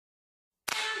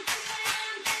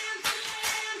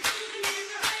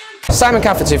Simon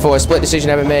Cafferty for Split Decision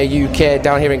MMA UK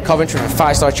down here in Coventry for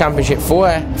 5-star championship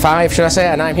 5 should I say,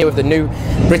 and I'm here with the new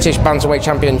British Bantamweight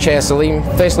Champion Cheya Saleem.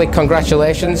 Firstly,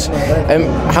 congratulations.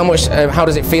 How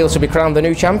does it feel to be crowned the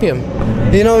new champion?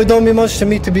 You know, it don't mean much to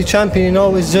me to be champion, you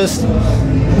know, it's just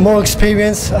more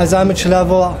experience as amateur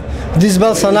level. These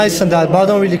belts are nice and that, but I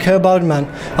don't really care about it, man.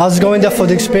 I was going there for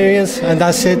the experience and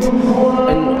that's it.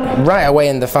 And right away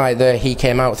in the fight there, he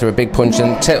came out through a big punch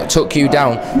and took you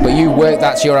down, but you worked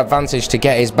that to your advantage to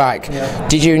get his back. Yeah.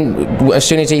 Did you, as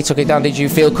soon as he took it down, did you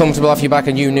feel comfortable off your back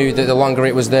and you knew that the longer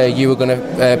it was there, you were going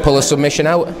to pull a submission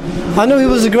out? I know he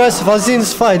was aggressive, I was in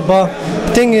this fight, but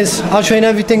the thing is, I train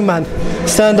everything, man.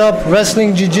 Stand up,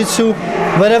 wrestling, jiu-jitsu,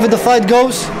 wherever the fight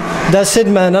goes, that's it,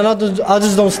 man. And I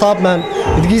just don't stop, man.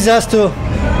 If he has to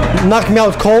knock me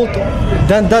out cold,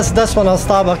 then that's when I'll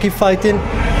stop. I'll keep fighting.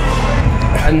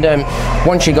 And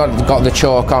once you got the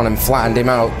choke on and flattened him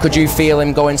out, could you feel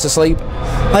him going to sleep?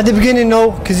 At the beginning,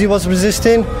 no, because he was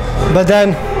resisting. But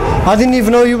then I didn't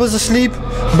even know he was asleep.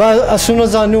 But as soon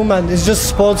as I knew, man, it's just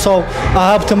sport, so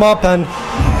I helped him up, and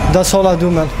that's all I do,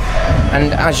 man.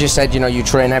 And as you said, you know, you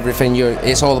train everything,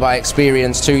 it's all about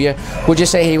experience to you. Would you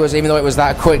say he was, even though it was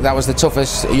that quick, that was the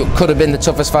toughest, could have been the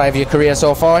toughest fight of your career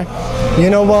so far? You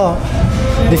know what?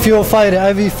 If you're a fighter,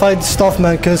 every fight is tough,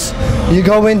 man, because you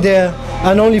go in there,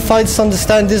 and only fighters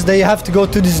understand this, that you have to go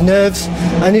through these nerves,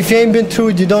 and if you ain't been through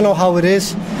it, you don't know how it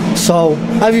is. So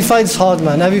every fight is hard,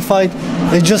 man. Every fight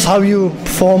is just how you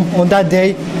perform on that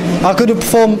day. I could have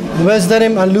performed worse than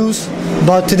him and lose,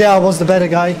 but today I was the better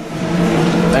guy.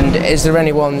 And is there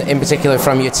anyone in particular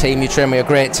from your team, you train with a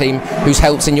great team, who's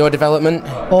helped in your development?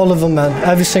 All of them, man.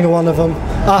 Every single one of them.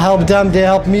 I help them, they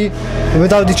help me.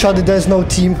 Without each other, there's no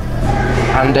team.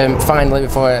 And finally,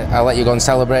 before I let you go and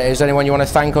celebrate, is there anyone you want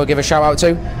to thank or give a shout out to?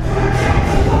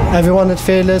 Everyone at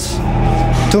Fearless.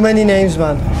 Too many names,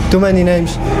 man. Too many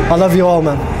names. I love you all,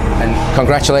 man. And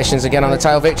congratulations again on the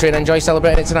title victory, and enjoy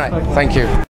celebrating it tonight. Thank you.